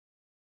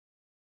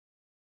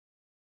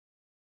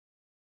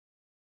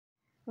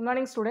Good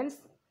morning students.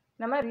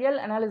 நம்ம real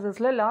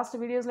analysisல last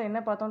videosல என்ன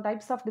பார்த்தோம்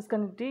types of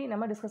discontinuity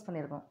நம்ம டிஸ்கஸ்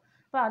பண்ணியிருக்கோம்.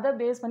 இப்போ அதை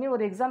பேஸ் பண்ணி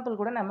ஒரு எக்ஸாம்பிள்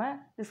கூட நம்ம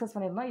டிஸ்கஸ்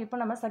பண்ணியிருந்தோம். இப்போ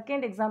நம்ம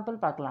செகண்ட் எக்ஸாம்பிள்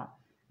பார்க்கலாம்.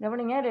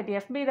 கவனிங்க, let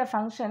f be the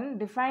function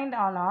defined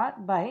on R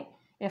by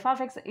f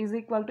of x is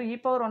equal to e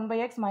power 1 by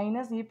x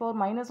minus e power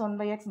minus 1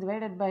 by x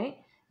divided by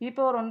e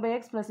power 1 by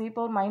x plus e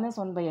power minus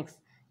 1 by x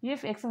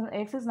if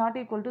x is not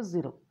equal to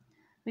 0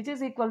 which is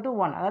equal to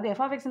 1. அதாவது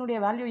f of x னுடைய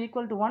value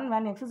equal to 1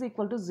 when x is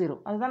equal to 0.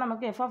 அதுதான்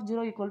நமக்கு f of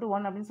 0 equal to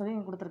 1 அப்படின்னு சொல்லி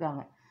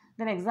கொடுத்துருக்காங்க.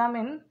 Then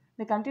examine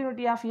the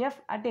continuity of f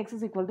at x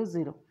is equal to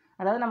 0.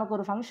 அதாவது நமக்கு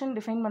ஒரு function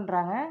define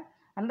பண்ணுறாங்க,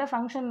 அந்த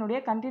ஃபங்க்ஷனுடைய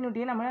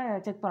கண்டினியூட்டியை நம்ம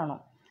செக்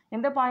பண்ணணும்.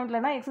 எந்த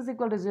பாயிண்ட்லனா x is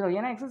equal to 0,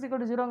 ஏன்னா x is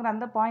equal to 0ங்கிற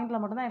அந்த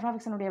பாயிண்ட்டில் மட்டும்தான் f of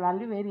x னுடைய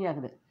value vary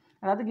ஆகுது.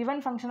 அதாவது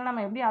கிவன் ஃபங்க்ஷனை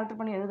நம்ம எப்படி ஆல்டர்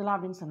பண்ணி எழுதலாம்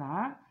அப்படின்னு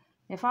சொன்னால்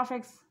f of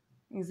x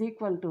is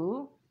equal to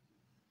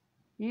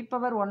e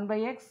power 1 by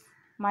x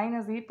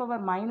minus e power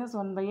minus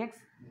 1 by x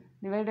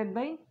divided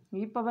by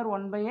e power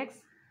 1 by x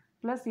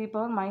plus e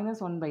power minus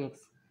 1 by x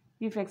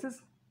if x is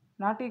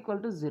not equal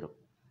to 0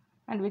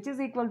 and which is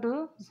equal to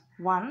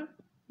 1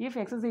 if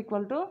x is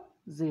equal to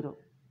 0.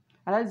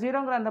 அதாவது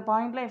 0ங்கிற அந்த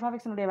பாயிண்டில் f of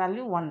x னுடைய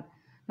value 1,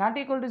 not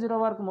equal to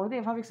 0வாக இருக்கும்போது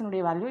f of x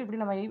னுடைய value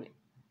இப்படி நம்ம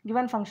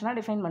given ஃபங்க்ஷனாக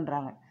define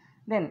பண்ணுறாங்க.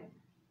 தென்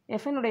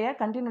எஃப்னுடைய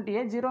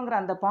கண்டினியூட்டியை 0ங்கிற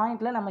அந்த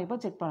பாயிண்டில் நம்ம இப்போ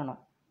செக்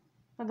பண்ணணும்.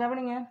 இப்போ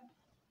கவனிங்க,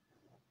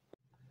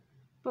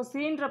 இப்போ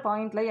சின்ற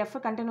பாயிண்டில் எஃப்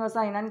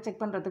கண்டினியூஸாக என்னன்னு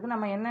செக் பண்ணுறதுக்கு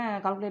நம்ம என்ன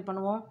கால்குலேட்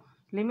பண்ணுவோம்?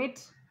 Limit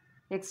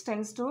X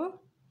tends to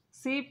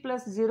C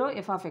plus 0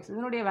 F of X,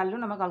 இதனுடைய வேல்யூ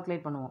நம்ம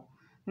கால்குலேட் பண்ணுவோம்.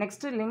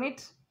 Next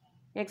limit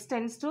X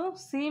tends to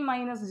C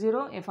minus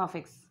 0 F of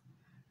X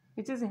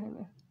which is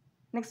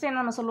next என்ன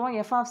நம்ம சொல்லுவோம்?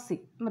 F of C.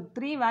 இப்போ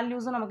 3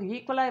 வேல்யூஸும் நமக்கு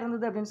ஈக்குவலாக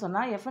இருந்தது அப்படின்னு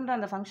சொன்னால் எஃப்ன்ற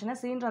அந்த ஃபங்க்ஷனை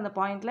சின்ற அந்த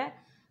பாயிண்டில்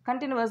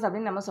கண்டினியூவஸ்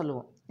அப்படின்னு நம்ம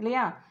சொல்லுவோம்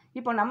இல்லையா?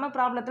 இப்போ நம்ம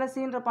ப்ராப்ளத்தில்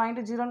சின்ற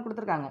பாயிண்ட் 0ன்னு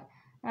கொடுத்துருக்காங்க.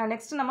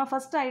 நெக்ஸ்ட் நம்ம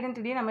ஃபஸ்ட்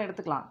ஐடென்டிட்டியை நம்ம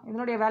எடுத்துக்கலாம்.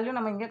 இதனுடைய வேல்யூ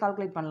நம்ம இங்கே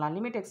கால்குலேட் பண்ணலாம்.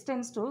 Limit X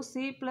tends to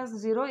C plus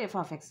 0 F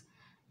of X.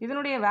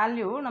 இதனுடைய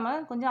வேல்யூ நம்ம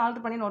கொஞ்சம்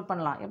ஆல்டர் பண்ணி நோட்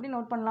பண்ணலாம். எப்படி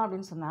நோட் பண்ணலாம்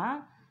அப்படின்னு சொன்னால்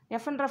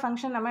எஃப்ன்ற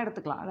ஃபங்க்ஷன் நம்ம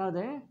எடுத்துக்கலாம்.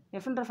 அதாவது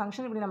எஃப்ன்ற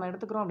ஃபங்க்ஷன் இப்படி நம்ம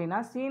எடுத்துக்கிறோம் அப்படின்னா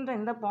சின்ற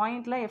இந்த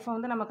பாயிண்டில் எஃப்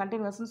வந்து நம்ம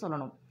கண்டினியூஸ்னு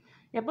சொல்லணும்.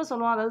 எப்போ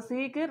சொல்லுவோம்? அதாவது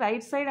சிக்கு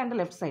right side and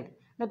left side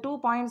இந்த 2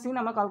 பாயிண்ட்ஸையும்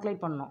நம்ம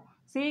கால்குலேட் பண்ணணும்.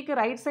 சிக்கு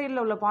ரைட்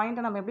சைடில் உள்ள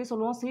பாயிண்ட்டை நம்ம எப்படி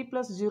சொல்லுவோம்? சி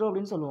ப்ளஸ் 0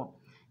 அப்படின்னு சொல்லுவோம்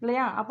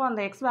இல்லையா? அப்போ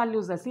அந்த எக்ஸ்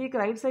வேல்யூஸை சிக்கு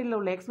ரைட் சைடில்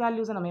உள்ள எக்ஸ்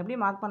வேல்யூஸை நம்ம எப்படி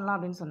மார்க் பண்ணலாம்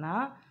அப்படின்னு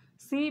சொன்னால்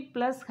C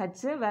plus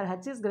H where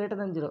H is greater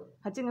than 0.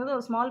 ஹச்சுங்கிறது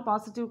ஒரு ஸ்மால்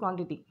பாசிட்டிவ்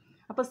குவான்டிட்டி.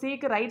 அப்போ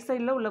சிக்கு ரைட்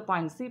சைடில் உள்ள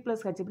பாயிண்ட் சி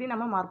ப்ளஸ் ஹச் இப்படி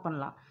நம்ம மார்க்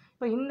பண்ணலாம்.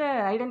 இப்போ இந்த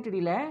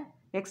ஐடென்டிட்டியில்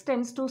எக்ஸ்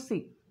டென்ஸ் டு சி,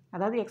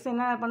 அதாவது எக்ஸ்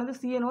என்ன பண்ணுது?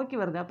 சியை நோக்கி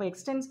வருது. அப்போ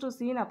X tends to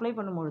Chinnu apply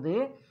பண்ணும்பொழுது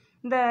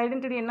இந்த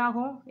ஐடென்டிட்டி என்ன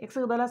ஆகும்?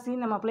 எக்ஸுக்கு பதிலாக சி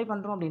நம்ம அப்ளை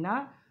பண்ணுறோம் அப்படின்னா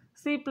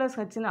சி ப்ளஸ்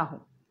ஹச்னு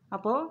ஆகும்.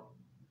 அப்போது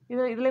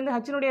இதுலேருந்து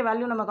ஹச்சினுடைய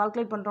வேல்யூ நம்ம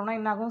கால்குலேட் பண்ணுறோம்னா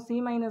என்ன ஆகும்? C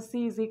minus C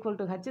is equal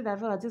to H,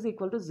 therefore H is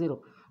equal to 0.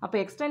 அப்போ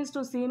எக்ஸ் டென்ஸ்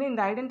டு சின்னு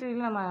இந்த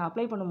ஐடென்டிட்டியில் நம்ம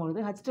அப்ளை பண்ணும்போது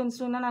ஹச் டென்ஸ்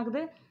டு என்ன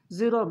ஆகுது?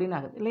 0 அப்படின்னு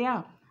ஆகுது இல்லையா?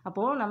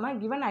 அப்போது நம்ம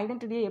கிவன்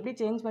ஐடென்டிட்டியை எப்படி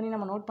சேஞ்ச் பண்ணி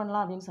நம்ம நோட்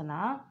பண்ணலாம் அப்படின்னு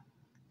சொன்னால்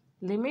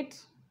லிமிட்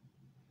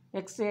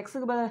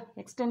எக்ஸுக்கு பதில்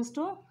X tends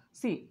to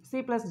C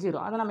C plus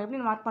 0 அதை நம்ம எப்படி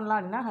மார்க் பண்ணலாம்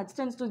அப்படின்னா ஹச்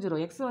டென்ஸ் டு 0.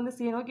 எக்ஸ் வந்து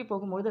சியை நோக்கி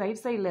போகும்போது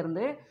ரைட்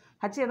சைட்லேருந்து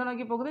ஹச் எதை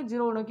நோக்கி போகுது?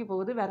 0 நோக்கி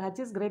போகுது, வேறு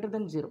ஹச் இஸ் கிரேட்டர்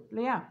தென் 0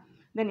 இல்லையா?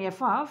 தென்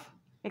எஃப் ஆஃப்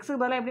எக்ஸுக்கு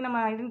பதிலாக எப்படி நம்ம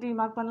ஐடென்டிட்டி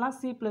மார்க் பண்ணலாம்?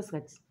 C plus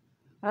H.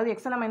 அதாவது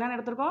எக்ஸை நம்ம என்னென்னு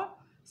எடுத்திருக்கோம்?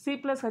 சி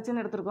ப்ளஸ்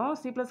ஹச்னு எடுத்திருக்கோம்.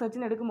 சி ப்ளஸ்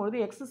ஹச்னு எடுக்கும்போது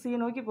எக்ஸ் சியை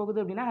நோக்கி போகுது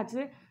அப்படின்னா ஹச்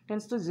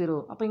டென்ஸ் டு 0.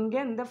 அப்போ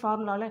இங்கே இந்த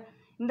ஃபார்முலாவில்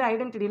இந்த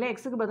ஐடென்டிட்டியில்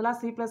எக்ஸுக்கு பதிலாக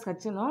சி ப்ளஸ்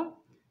ஹச்னும்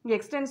இங்கே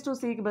எக்ஸ் டென்ஸ் டு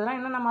சிக்கு பதிலாக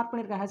என்ன நான் மார்க்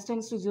பண்ணியிருக்கேன்? ஹச்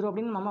டென்ஸ் டு 0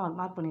 அப்படின்னு நம்ம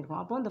மார்க்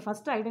பண்ணியிருக்கோம். அப்போ இந்த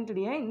ஃபஸ்ட்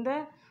ஐடென்டிட்டியை இந்த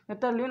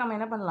மெத்தட்லையும் நம்ம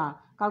என்ன பண்ணலாம்?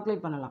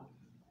 கால்குலேட் பண்ணலாம்.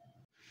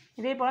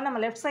 இதே போல்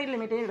நம்ம லெஃப்ட் சைடு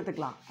லிமிட்டையும்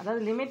எடுத்துக்கலாம்.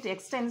 அதாவது limit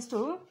X tends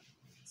to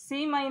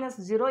C minus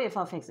 0 F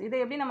of X. இதை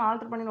எப்படி நம்ம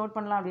ஆல்டர் பண்ணி நோட்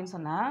பண்ணலாம் அப்படின்னு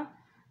சொன்னால்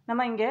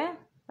நம்ம இங்கே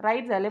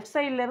லெஃப்ட்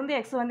சைட்லேருந்து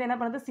எக்ஸ் வந்து என்ன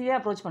பண்ணுது? சியை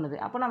அப்ரோச் பண்ணுது.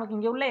 அப்போ நமக்கு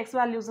இங்கே உள்ள எக்ஸ்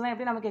வேல்யூஸ்லாம்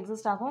எப்படி நமக்கு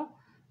எக்ஸிஸ்ட் ஆகும்?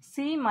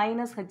 சி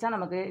மைனஸ் ஹெச்சாக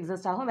நமக்கு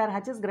எக்ஸிஸ்ட் ஆகும். வேறு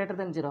H is greater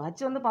than 0.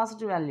 H வந்து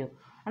பாசிட்டிவ் வேல்யூ,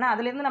 ஆனால்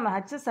அதுலேருந்து நம்ம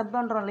ஹச் சப்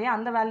பண்ணுறோம் இல்லையா?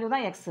 அந்த வேல்யூ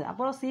தான் எக்ஸ்.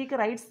 அப்போது சிக்கு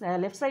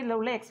லெஃப்ட் சைடில்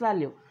உள்ள எக்ஸ்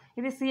வேல்யூ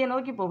இது சியை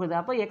நோக்கி போகுது.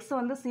 அப்போ எக்ஸ்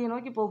வந்து சியை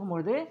நோக்கி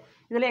போகும்போது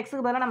இதில்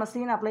எக்ஸுக்கு பதிலாக நம்ம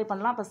சின்னு அப்ளை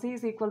பண்ணலாம். அப்போ C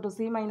is equal to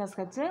C minus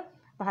H.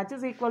 இப்போ H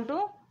is equal to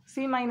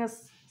C minus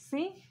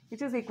see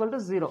which is equal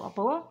to 0.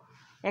 அப்போது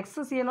எக்ஸ்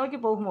சியை நோக்கி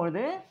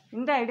போகும்போது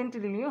இந்த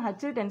ஐடென்டிட்டிலையும்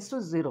ஹச் டென்ஸ் டு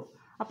 0.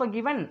 அப்போ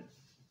கிவன்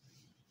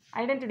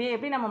ஐடென்டிட்டியை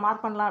எப்படி நம்ம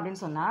மார்க் பண்ணலாம்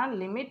அப்படின்னு சொன்னால்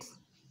limit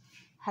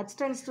H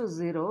tends to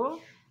 0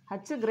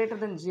 H greater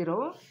than 0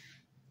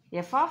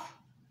 F of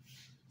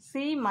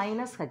C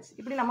minus H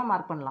இப்படி நம்ம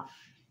மார்க் பண்ணலாம்.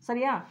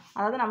 சரியா?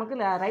 அதாவது நமக்கு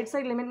ரைட்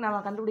சைடு லிமிட் நம்ம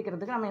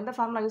கண்டுபிடிக்கிறதுக்கு நம்ம எந்த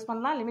ஃபார்முலா யூஸ்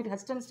பண்ணலாம்? Limit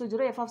H tends to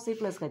 0 F of C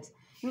plus H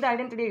இந்த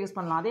ஐடென்டிட்டியை யூஸ்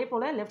பண்ணலாம். அதே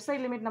போல் லெஃப்ட்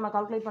சைடு லிமிட் நம்ம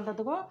கால்குலேட்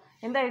பண்ணுறதுக்கும்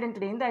இந்த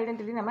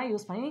ஐடென்டிட்டி நம்ம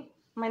யூஸ் பண்ணி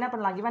நம்ம என்ன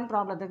பண்ணலாம்? Given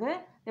ப்ராப்ளத்துக்கு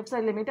left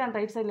side limit and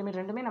right side limit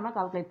ரெண்டுமே நம்ம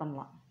கால்குலேட்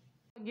பண்ணலாம்.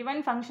 கிவன்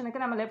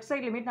ஃபங்க்ஷனுக்கு நம்ம லெஃப்ட்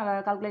சைடு லிமிட் நம்ம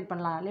கால்குலேட்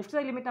பண்ணலாம். லெஃப்ட்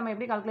சைடு லிமிட் நம்ம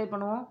எப்படி கால்குலேட்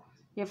பண்ணுவோம்?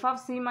 எஃப் ஆஃப்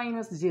சி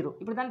மைனஸ் 0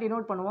 இப்படி தான்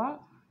டினோட் பண்ணுவோம்.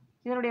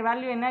 இதனுடைய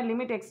வேல்யூ என்ன?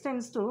 Limit X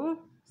tends to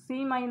C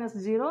minus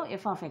 0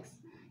 F of X.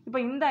 இப்போ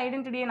இந்த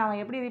ஐடென்டிட்டியை நம்ம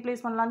எப்படி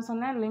ரீப்ளேஸ் பண்ணலான்னு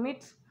சொன்னேன்?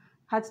 Limit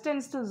H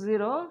tends to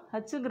 0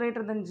 H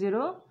greater than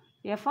 0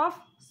 F of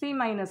C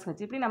minus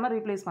H இப்படி நம்ம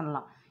ரீப்ளேஸ்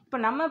பண்ணலாம். இப்போ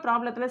நம்ம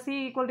ப்ராப்ளத்தில் சி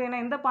ஈக்குவல் டு என்ன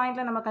எந்த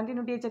பாயிண்ட்டில் நம்ம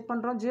கண்டினியூட்டியை செக்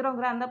பண்ணுறோம்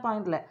ஜீரோங்கிற அந்த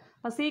பாயிண்ட்டில்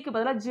இப்போ சிக்கு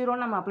பதிலாக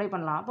ஜீரோன்னு நம்ம அப்ளை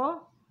பண்ணலாம் அப்போது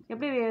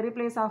எப்படி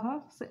ரீப்ளேஸ் ஆகும்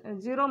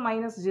 0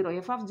 மைனஸ் 0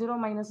 எஃப் ஆஃப் 0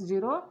 மைனஸ்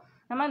 0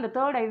 நம்ம இந்த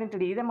தேர்ட்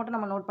ஐடென்டிட்டி இதை மட்டும்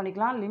நம்ம நோட்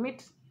பண்ணிக்கலாம்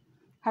limit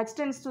h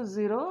tends to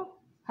 0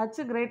 h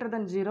greater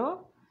than 0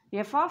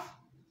 F of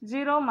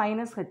 0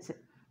 minus h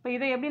இப்போ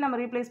இதை எப்படி நம்ம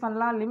ரீப்ளேஸ்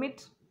பண்ணலாம்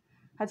limit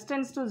h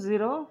tends to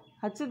 0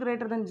 h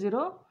greater than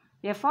 0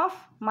 F of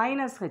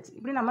minus h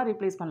இப்படி நம்ம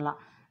ரீப்ளேஸ் பண்ணலாம்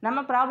நம்ம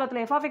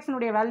ப்ராப்ளத்தில் எஃப் ஆஃப்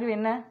எக்ஸினுடைய வேல்யூ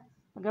என்ன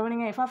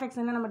கவனிங்க எஃப் ஆஃப் எக்ஸ்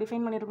என்ன நம்ம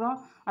டிஃபைன் பண்ணியிருக்கிறோம்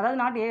அதாவது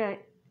நாட்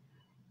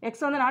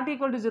எக்ஸ் வந்து நாட்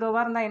ஈக்குவல் டு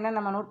 0வாக இருந்தால் என்ன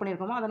நம்ம நோட்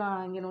பண்ணியிருக்கோமோ அதை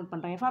நான் இங்கே நோட்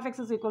பண்ணுறேன் F of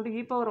X is equal to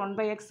e power 1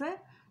 by X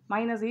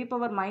minus e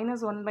power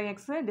minus 1 by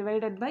X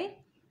divided by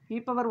e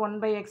power 1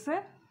 by X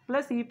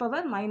plus e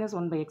power minus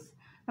 1 by X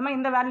நம்ம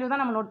இந்த value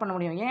தான் நம்ம note பண்ண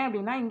முடியும் ஏன்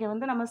அப்படின்னா இங்கே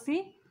வந்து நம்ம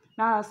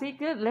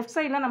சிக்கு லெஃப்ட்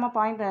சைடில் நம்ம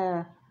பாயிண்ட்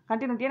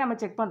கண்டினியூட்டியை நம்ம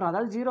செக் பண்ணுறோம்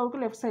அதாவது ஜீரோவுக்கு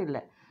லெஃப்ட்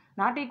சைடில்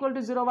நாட் ஈக்குவல்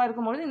டு 0வாக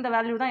இருக்கும்போது இந்த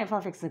வேல்யூ தான் எஃப்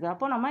ஆஃப் எக்ஸுக்கு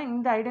அப்போ நம்ம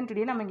இந்த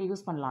ஐடென்டிட்டியை நம்ம இங்கே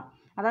யூஸ் பண்ணலாம்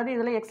அதாவது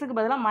இதில் எக்ஸுக்கு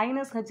பதிலாக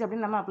மைனஸ் ஹெச்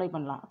அப்படின்னு நம்ம அப்ளை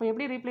பண்ணலாம் அப்போ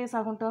எப்படி ரீப்ளேஸ்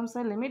ஆகும் terms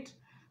limit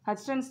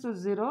h tends to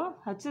 0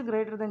 h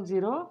greater than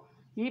 0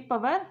 e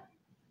power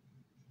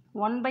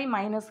 1 by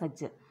minus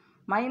H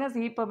minus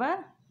e power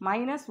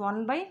minus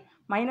 1 by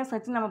minus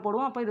H நம்ம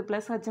போடுவோம் அப்போ இது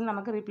ப்ளஸ் ஹெச்னு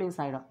நமக்கு ரீப்ளேஸ்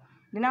ஆகிடும்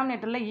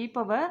டினாமினேட்டரில் e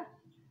power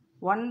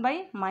 1 by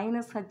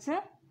minus H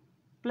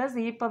plus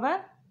e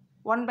power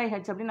 1 by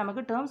H அப்படின்னு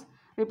நமக்கு terms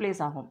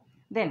replace ஆகும்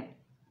தென்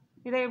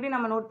இதை எப்படி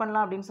நம்ம நோட்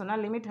பண்ணலாம் அப்படின்னு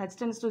சொன்னால் லிமிட் h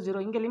டென்ஸ் டு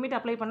 0 இங்கே லிமிட்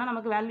அப்ளை பண்ணால்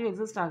நமக்கு வேல்யூ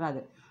எக்ஸிஸ்ட்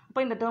ஆகாது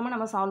அப்போ இந்த டேர்மை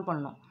நம்ம சால்வ்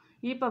பண்ணணும்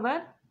e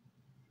power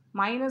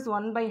minus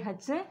 1 by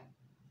H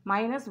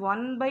minus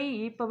 1 by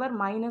e power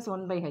minus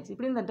 1 by H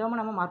இப்படி இந்த டேர்மை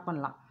நம்ம மார்க்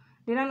பண்ணலாம்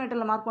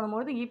டினாமினேட்டரில் மார்க்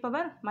பண்ணும்போது e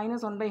power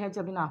minus 1 by H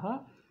அப்படின்னு ஆகும்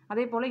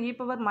அதே போல் e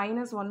power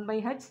minus 1 by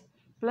H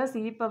plus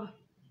e power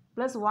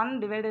plus 1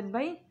 divided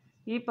by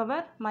e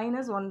power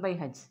minus 1 by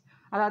H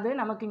அதாவது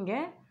நமக்கு இங்கே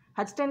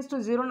h டென்ஸ் டு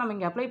 0 நம்ம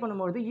இங்கே அப்ளை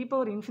பண்ணும்போது இ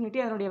பவர் இன்ஃபினிட்டி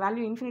அதனுடைய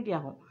வேல்யூ இன்ஃபினிட்டி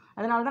ஆகும்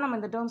அதனால தான் நம்ம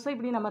இந்த டேர்ம்ஸை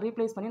இப்படி நம்ம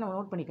ரீப்ளேஸ் பண்ணி நம்ம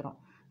நோட் பண்ணிக்கிறோம்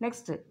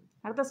நெக்ஸ்ட்டு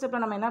அடுத்த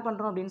ஸ்டெப்பில் நம்ம என்ன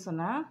பண்ணுறோம் அப்படின்னு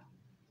சொன்னால்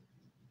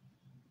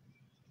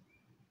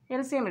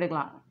எல்சிஎம்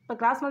எடுக்கலாம் இப்போ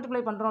கிராஸ்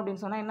மல்டிப்ளை பண்ணுறோம்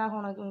அப்படின்னு சொன்னால் என்ன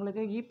ஆகும்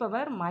உங்களுக்கு e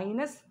power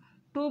minus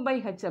 2 by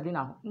H அப்படின்னு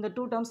ஆகும் இந்த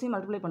டூ டேர்ம்ஸையும்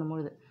மல்டிப்ளை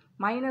பண்ணும்போது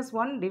minus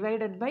 1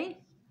 divided by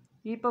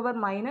e power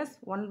minus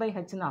 1 by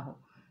ஹெச்னு ஆகும்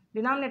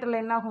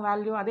டினாமினேட்டரில் என்ன ஆகும்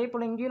வேல்யூ அதே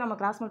போல் இங்கேயும் நம்ம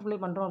கிராஸ் மல்டிப்ளை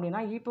பண்ணுறோம்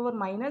அப்படின்னா e power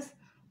minus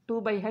 2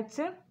 by H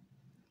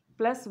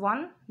plus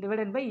 1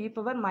 divided by e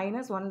power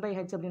minus 1 by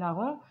H அப்படின்னு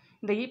ஆகும்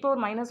இந்த e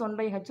power minus 1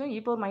 by ஹெச்சும் e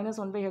power minus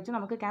 1 by ஹெச்சும்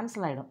நமக்கு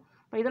கேன்சல் ஆகிடும்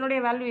இப்போ இதனுடைய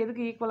வேல்யூ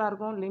எதுக்கு ஈக்குவலாக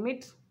இருக்கும்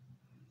limit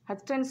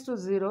h tends to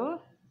 0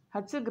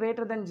 h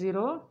greater than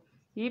 0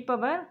 e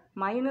power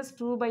minus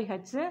 2 by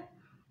h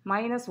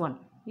minus 1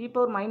 e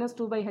power minus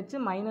 2 by h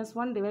minus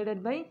 1 divided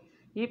by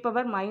e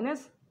power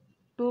minus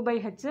 2 by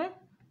h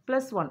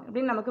plus 1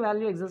 இப்படி நமக்கு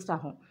value exist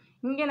ஆகும்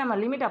இங்கே நம்ம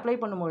லிமிட் அப்ளை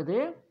பண்ணும்போது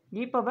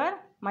e power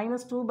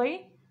minus 2 by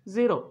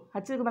 0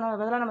 ஹச்சுக்கு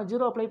பதிலாக நம்ம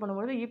 0 apply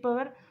பண்ணும்போது e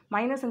power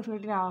minus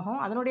infinity ஆகும்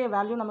அதனுடைய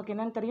வேல்யூ நமக்கு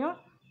என்னன்னு தெரியும்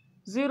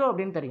 0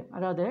 அப்படின்னு தெரியும்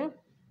அதாவது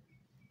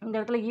இந்த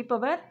இடத்துல e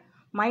power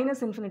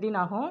minus infinity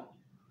ஆகும்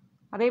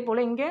அதே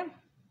போல் இங்கே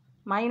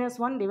minus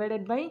 1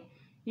 divided by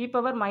e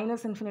power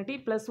minus infinity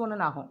plus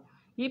 1 ஆகும்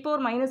e power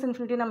minus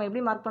infinity நம்ம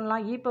எப்படி மார்க்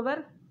பண்ணலாம் e power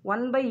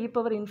 1 by e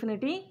power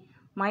infinity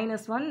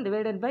minus 1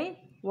 divided by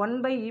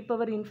 1 by e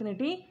power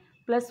infinity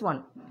plus 1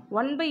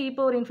 1 by e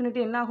power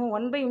infinity என்ன ஆகும்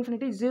 1 by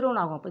infinity 0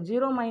 ஆகும் அப்போ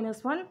 0 minus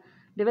 1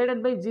 divided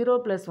by 0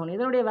 plus 1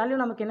 இதனுடைய value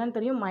நமக்கு என்னன்னு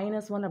தெரியும்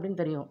minus 1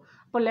 அப்படின்னு தெரியும்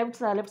இப்போ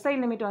லெஃப்ட் சைடு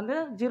லிமிட் வந்து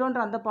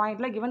 0ன்ற அந்த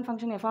பாயிண்டில் given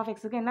function f of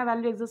xக்கு என்ன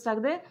வேல்யூ எக்ஸிஸ்ட்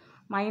ஆகுது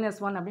minus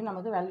 1 அப்படின்னு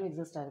நமக்கு வேல்யூ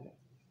எக்ஸிஸ்ட் ஆகுது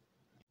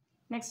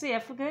நெக்ஸ்ட்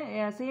எஃப்க்கு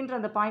சின்ற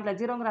அந்த பாயிண்டில்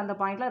 0ங்கிற அந்த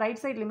பாயிண்டில்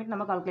ரைட் சைட் லிமிட்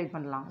நம்ம கால்குலேட்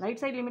பண்ணலாம் ரைட்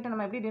சைட் லிமிட்டை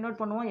நம்ம எப்படி டினோட்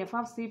பண்ணுவோம் எஃப்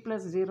ஆஃப் சி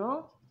ப்ளஸ் 0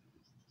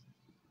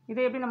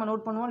 இதை எப்படி நம்ம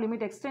நோட் பண்ணுவோம்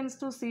limit X tends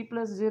to C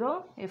plus 0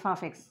 F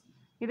of X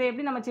இதை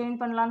எப்படி நம்ம சேஞ்ச்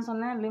பண்ணலான்னு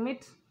சொன்னேன்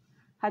limit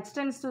H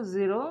tends to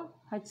 0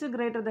 H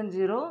greater than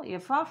 0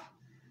 F of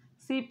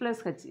C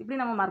plus H இப்படி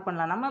நம்ம மார்க்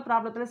பண்ணலாம் நம்ம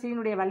ப்ராப்ளத்தில்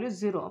சியினுடைய வேல்யூ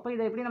 0 அப்போ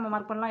இதை எப்படி நம்ம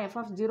மார்க் பண்ணலாம் F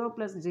of 0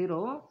 plus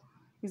 0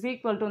 is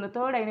equal to இந்த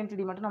தேர்ட்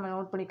ஐடென்டிட்டி மட்டும் நம்ம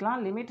நோட் பண்ணிக்கலாம்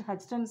limit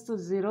H tends to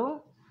 0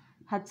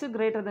 h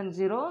greater than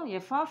 0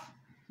 f of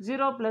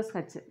 0 plus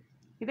h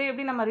இதை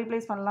எப்படி நம்ம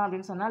ரீப்ளேஸ் பண்ணலாம்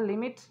அப்படின்னு சொன்னால்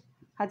limit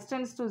h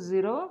tends to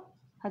 0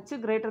 h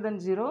greater than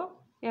 0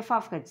 f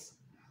of h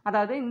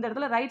அதாவது இந்த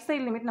இடத்துல ரைட்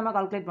சைடு லிமிட் நம்ம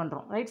கால்குலேட்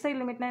பண்ணுறோம் ரைட் சைடு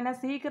லிமிட்னா என்ன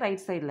சிக்கு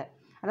ரைட் சைடில்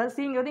அதாவது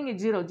சிங்கிறது இங்கே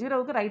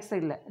 0க்கு ரைட்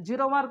சைடில்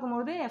 0வாக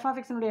இருக்கும்போது f of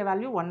xனுடைய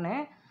வேல்யூ 1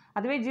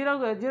 அதுவே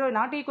 0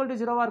 நாட் ஈக்குவல் டு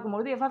 0வாக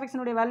இருக்கும்போது f of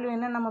xனுடைய வேல்யூ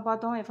என்னன்னு நம்ம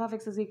பார்த்தோம் f of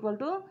x is equal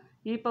to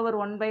e power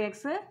 1 by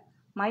x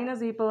minus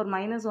e power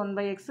minus 1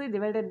 by x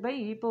divided by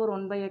e power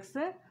 1 by x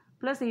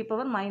plus e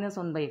power minus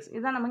 1 by x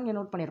இதான் நம்ம இங்கே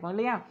note பண்ணியிருக்கோம்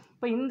இல்லையா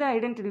இப்போ இந்த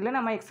ஐடென்டிட்டியில்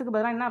நம்ம எக்ஸுக்கு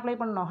பதிலாக என்ன அப்ளை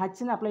பண்ணணும்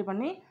ஹச்னு அப்ளை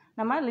பண்ணி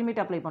நம்ம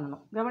லிமிட் அப்ளை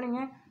பண்ணணும் கவனிங்க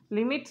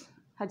limit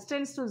h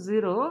tends to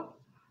 0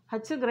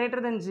 h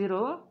greater than 0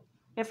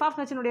 f of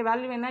ஹச்னுடைய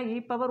value என்ன e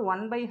power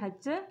 1 by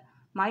h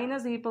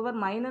minus e power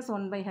minus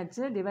 1 by h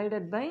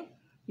divided by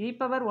e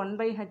power 1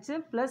 by h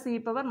plus e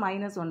power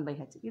minus 1 by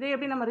h இதை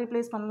எப்படி நம்ம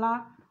replace பண்ணலாம்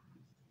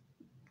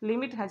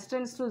limit h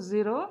tends to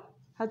 0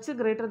 h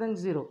greater than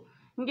 0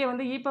 இங்கே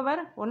வந்து e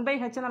power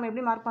 1/h நம்ம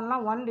எப்படி mark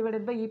பண்ணலாம் 1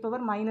 divided by e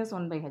power minus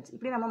 1/h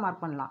இப்படி நம்ம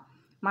மார்க் பண்ணலாம்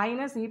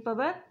minus e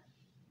power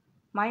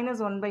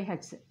minus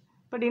 1/h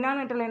இப்போ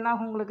டினாமினேட்டரில் என்ன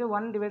ஆகும் உங்களுக்கு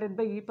 1 divided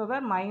by e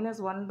power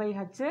minus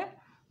 1/h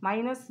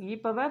minus e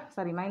power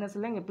minus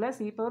இல்லை இங்கே plus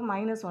e power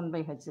minus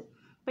 1/h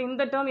இப்போ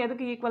இந்த டேர்ம்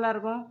எதுக்கு ஈக்குவலாக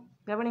இருக்கும்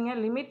கவனிங்க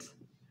limit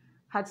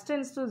h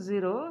tends to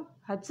 0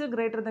 h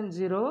greater than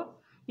 0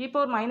 e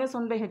power minus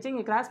 1/h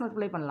இங்கே கிராஸ்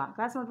மல்டிப்ளை பண்ணலாம்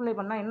கிராஸ் மல்டிப்ளை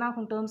பண்ணால் என்ன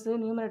ஆகும் டேர்ம்ஸு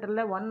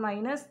நியூமரேட்டரில் 1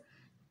 minus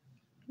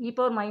e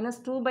power minus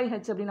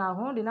 2/h அப்படின்னு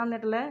ஆகும்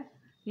டினாமினேட்டரில்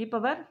e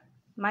பவர்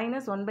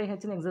மைனஸ்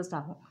 1/hன்னு எக்ஸிஸ்ட்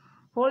ஆகும்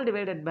ஹோல்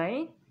டிவைடட் பை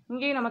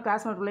இங்கேயும் நம்ம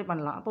கிராஸ் மல்டிப்ளை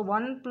பண்ணலாம் அப்போ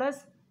 1 plus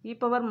e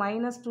power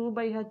minus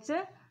 2/h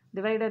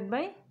divided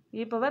by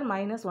e power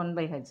minus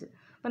 1/h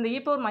இப்போ இந்த e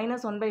பவர்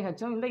மைனஸ்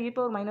 1/hம் இந்த e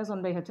பவர் மைனஸ்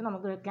 1/hம்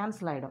நமக்கு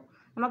கேன்சல் ஆகிடும்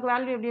நமக்கு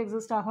வேல்யூ எப்படி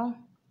எக்ஸிஸ்ட் ஆகும்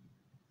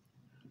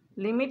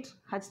limit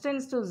h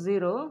tends to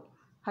 0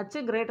 h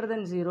greater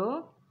than 0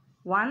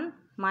 1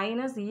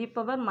 minus e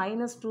power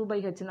minus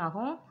 2/h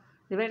ஆகும்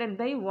divided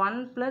by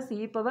 1 plus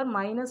e power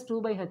minus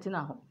 2/h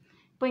ஆகும்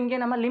இப்போ இங்கே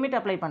நம்ம லிமிட்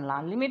அப்ளை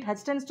பண்ணலாம் லிமிட்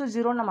h tends to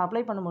 0 நம்ம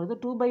அப்ளை பண்ணும்போது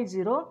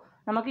 2/0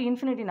 நமக்கு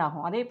இன்ஃபினிட்டி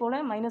ஆகும் அதே போல்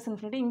மைனஸ்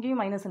இன்ஃபினிட்டி இங்கேயும்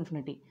மைனஸ்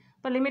இன்ஃபினிட்டி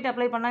இப்போ லிமிட்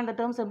அப்ளை பண்ணால் இந்த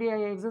டேர்ம்ஸ் எப்படி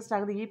எக்ஸிஸ்ட்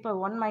ஆகுது e power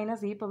 1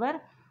 minus e power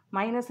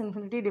minus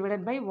infinity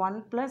divided by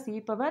 1 plus e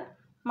power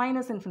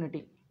minus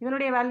infinity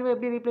இதனுடைய வேல்யூ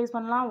எப்படி ரீப்ளேஸ்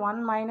பண்ணலாம்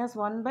 1 minus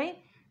 1 by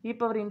e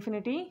power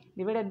infinity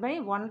divided by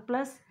 1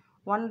 plus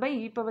 1 by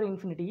e power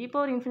infinity e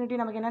power infinity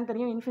நமக்கு என்னன்னு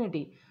தெரியும்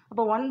infinity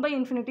அப்போ 1 by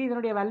infinity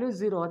இதனுடைய value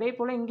 0 அதே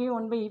போல் இங்கேயும்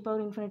 1 by e power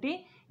infinity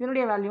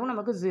இதனுடைய வேல்யூ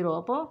நமக்கு 0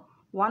 அப்போ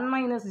 1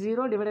 minus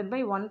 0 divided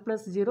by 1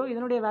 plus 0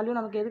 இதனுடைய வேல்யூ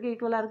நமக்கு எதுக்கு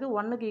ஈக்குவலாக இருக்குது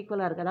 1க்கு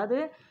ஈக்குவலாக இருக்குது அதாவது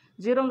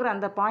 0ங்கிற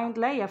அந்த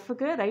பாயிண்டில்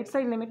fக்கு ரைட்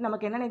சைடு லிமிட்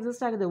நமக்கு என்னென்ன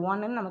எக்ஸிஸ்ட் ஆகுது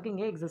 1ன்னு நமக்கு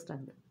இங்கே எக்ஸிஸ்ட்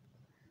ஆகுது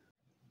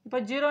இப்போ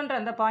 0ன்ற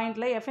அந்த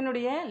பாயிண்டில்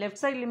எஃப்னுடைய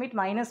left side limit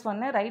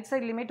 -1 right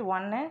side limit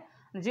 1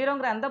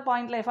 0ங்கிற அந்த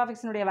பாயிண்டில் f of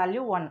xனுடைய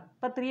வேல்யூ 1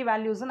 இப்போ 3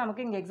 வேல்யூஸும்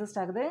நமக்கு இங்கே எக்ஸிஸ்ட்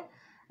ஆகுது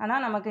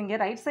ஆனால் நமக்கு இங்கே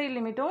ரைட் சைடு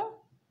லிமிட்டும்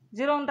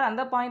 0ன்ற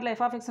அந்த பாயிண்டில்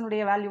f of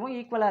xனுடைய வேல்யூவும்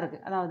ஈக்குவலாக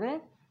இருக்குது அதாவது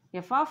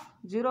f of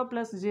 0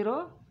 plus 0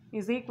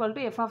 is equal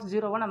to f of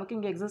 0 நமக்கு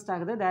இங்கே எக்ஸிஸ்ட்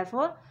ஆகுது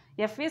therefore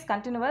f is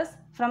continuous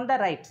from the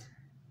right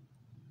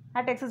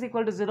at x is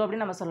equal to 0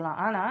 அப்படின்னு நம்ம சொல்லலாம்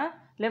ஆனால்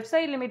லெஃப்ட்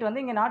சைடு லிமிட்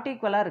வந்து இங்கே நாட்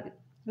ஈக்குவலாக இருக்குது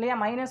இல்லையா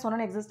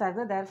 -1 எக்ஸிஸ்ட்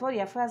ஆகுது therefore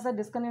f has the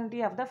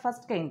discontinuity of the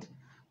first kind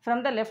from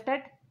the left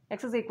at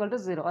x is equal to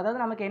 0 அதாவது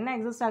நமக்கு என்ன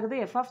எக்ஸிஸ்ட் ஆகுது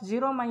f of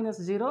 0 minus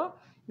 0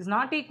 is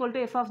not equal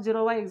to f of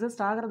 0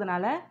 exist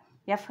ஆகிறதுனால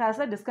f has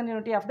a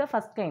discontinuity of the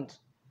first kind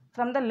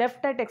from the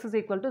left at x is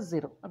equal to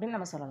 0 அப்படின்னு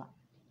நம்ம சொல்லலாம்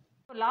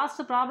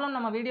last problem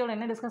நம்ம வீடியோவில்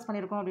என்ன டிஸ்கஸ்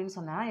பண்ணியிருக்கோம் அப்படின்னு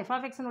சொன்னால் f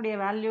of xனுடைய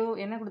வேல்யூ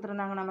என்ன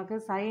கொடுத்துருந்தாங்க நமக்கு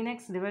sin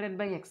x divided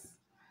by x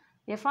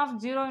f of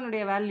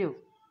 0னுடைய value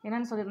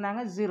என்னன்னு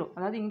சொல்லியிருந்தாங்க 0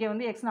 அதாவது இங்கே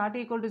வந்து x not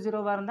equal to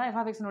 0வாக இருந்தால் f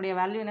of xனுடைய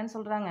வேல்யூ என்னன்னு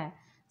சொல்கிறாங்க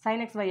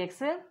sin x by x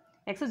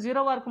x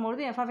 0வாக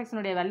இருக்கும்போது f of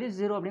xனுடைய வேல்யூ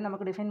 0 அப்படின்னு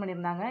நமக்கு டிஃபைன்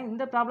பண்ணியிருந்தாங்க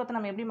இந்த ப்ராப்ளத்தை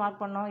நம்ம எப்படி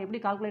மார்க் பண்ணோம்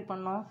எப்படி கால்குலேட்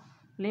பண்ணோம்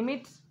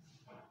limit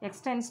x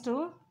tends to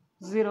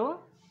 0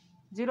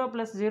 0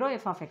 plus 0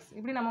 f of x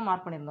இப்படி நம்ம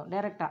மார்க் பண்ணியிருந்தோம்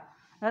டேரெக்டாக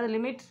அதாவது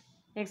limit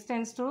x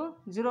tends to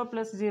 0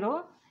 plus 0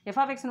 f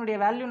of xனுடைய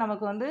value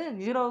நமக்கு வந்து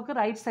 0வுக்கு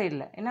ரைட்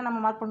சைடில் என்ன நம்ம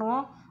மார்க்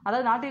பண்ணுவோம்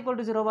அதாவது நாட் ஈக்குவல்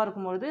டு 0வாக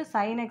இருக்கும்போது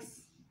sin x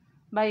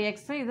by x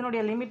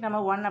இதனுடைய லிமிட் நம்ம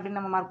 1 அப்படின்னு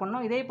நம்ம மார்க்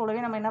பண்ணோம் இதே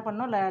போலவே நம்ம என்ன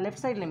பண்ணோம்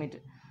left side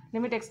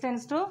limit x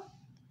tends to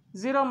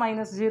 0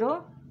 minus 0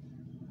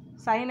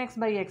 sin x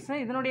by x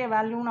இதனுடைய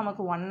வேல்யூ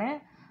நமக்கு 1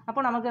 அப்போ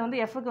நமக்கு வந்து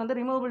fக்கு வந்து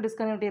ரிமூவபிள்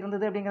டிஸ்கன்டினியூட்டி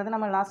இருந்தது அப்படிங்கிறத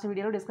நம்ம லாஸ்ட்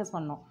வீடியோவில் டிஸ்கஸ்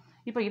பண்ணோம்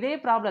இப்போ இதே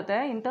ப்ராப்ளத்தை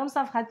in terms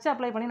of h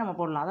apply பண்ணி நம்ம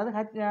போடலாம் அதாவது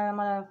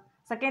நம்ம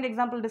செகண்ட்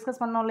எக்ஸாம்பிள்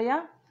டிஸ்கஸ் பண்ணோம் இல்லையா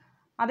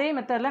அதே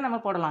மெத்தடில் நம்ம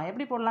போடலாம்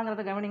எப்படி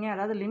போடலாங்கிறத கவனிங்க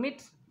அதாவது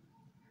லிமிட்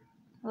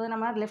அதாவது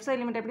நம்ம லெஃப்ட்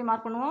சைடு லிமிட் எப்படி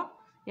மார்க் பண்ணுவோம்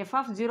f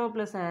of 0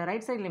 plus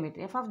right side limit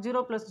f of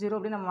 0 plus 0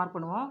 அப்படி நம்ம மார்க்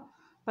பண்ணுவோம்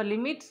இப்போ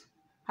limit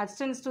h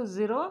tends to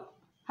 0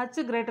 h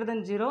greater than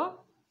 0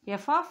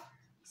 f of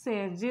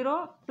 0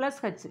 plus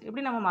h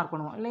இப்படி நம்ம மார்க்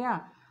பண்ணுவோம் இல்லையா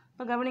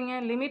இப்போ கவனிங்க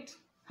limit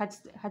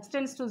h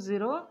tends to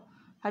 0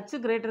 h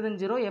greater than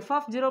 0 f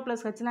of 0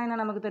 plus hனா என்ன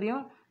நமக்கு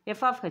தெரியும்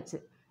f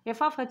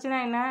of hனா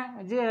என்ன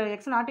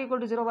x not equal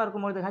to 0வாக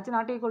இருக்கும்போது h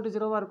not equal to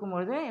 0வாக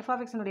இருக்கும்போது f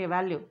of xனுடைய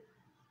வேல்யூ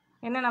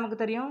என்ன நமக்கு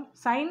தெரியும்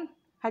sin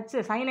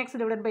x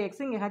divided by x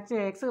இங்கே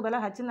xக்கு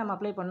பதிலாக h நம்ம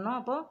அப்ளை பண்ணோம்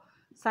அப்போது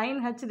sin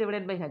h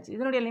divided by h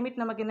இதனுடைய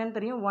லிமிட் நமக்கு என்னன்னு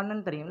தெரியும்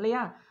 1ன்னு தெரியும்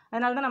இல்லையா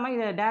அதனால தான் நம்ம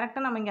இதை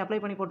டேரெக்டாக நம்ம இங்கே அப்ளை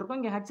பண்ணி போட்டிருக்கோம்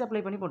இங்கே h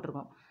அப்ளை பண்ணி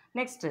போட்டிருக்கோம்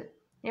நெக்ஸ்ட்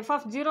f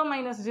of 0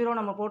 minus 0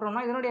 நம்ம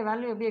போடுறோம்னா இதனுடைய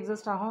வேல்யூ எப்படி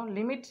எக்ஸிஸ்ட் ஆகும்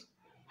limit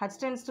h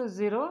tends to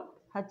 0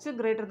 h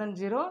greater than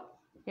 0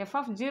 f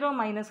of 0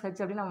 minus h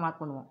அப்படின்னு நம்ம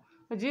மார்க் பண்ணுவோம்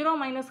இப்போ 0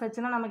 minus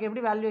hனா நமக்கு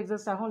எப்படி வேல்யூ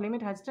எக்ஸிஸ்ட் ஆகும்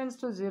limit h tends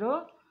to 0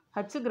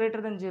 h greater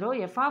than 0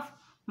 f of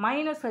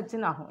minus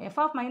hன்னு ஆகும் f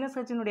of minus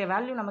hனுடைய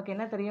வேல்யூ நமக்கு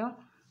என்ன தெரியும்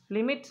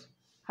limit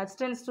h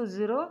tends to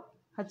 0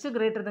 h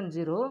greater than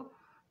 0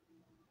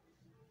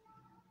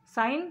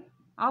 sin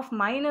of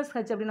minus h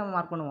அப்படின்னு நம்ம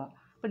மார்க் பண்ணுவோம்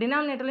இப்போ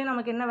டினாமினேட்டர்லேயும்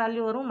நமக்கு என்ன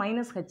வேல்யூ வரும்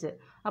மைனஸ் h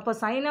அப்போ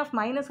sin of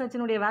minus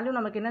hனுடைய வேல்யூ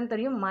நமக்கு என்னன்னு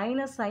தெரியும்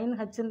மைனஸ் sin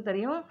hன்னு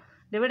தெரியும்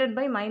டிவைடட்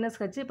பை மைனஸ்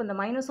h இப்போ இந்த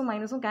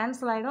மைனஸும்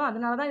கேன்சல் ஆகிடும்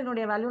அதனால தான்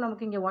இதனுடைய வேல்யூ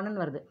நமக்கு இங்கே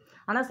 1ன்னு வருது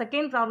ஆனால்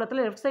செகண்ட்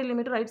ப்ராப்ளத்தில் லெஃப்ட் சைடு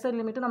லிமிட்டும் ரைட் சைடு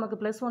லிமிட்டும் நமக்கு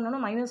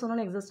 +1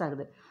 -1 எக்ஸிஸ்ட்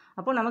ஆகுது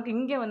அப்போது நமக்கு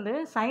இங்கே வந்து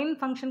சைன்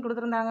ஃபங்க்ஷன்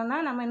கொடுத்துருந்தாங்கன்னா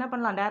நம்ம என்ன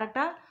பண்ணலாம்,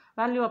 டேரெக்டாக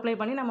வேல்யூ அப்ளை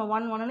பண்ணி நம்ம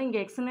 1 இங்கே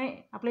எக்ஸ்னு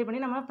அப்ளை பண்ணி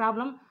நம்ம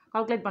ப்ராப்ளம்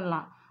கால்குலேட்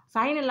பண்ணலாம்.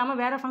 சைன் இல்லாமல்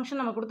வேறு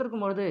ஃபங்க்ஷன் நம்ம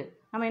கொடுத்துருக்கும்போது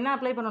நம்ம என்ன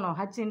அப்ளை பண்ணணும்,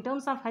 ஹச். இன்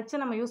டேர்ம்ஸ் ஆஃப் ஹச்சை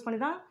நம்ம யூஸ் பண்ணி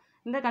தான்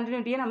இந்த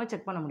கண்டினியூட்டியை நம்ம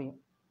செக் பண்ண முடியும்.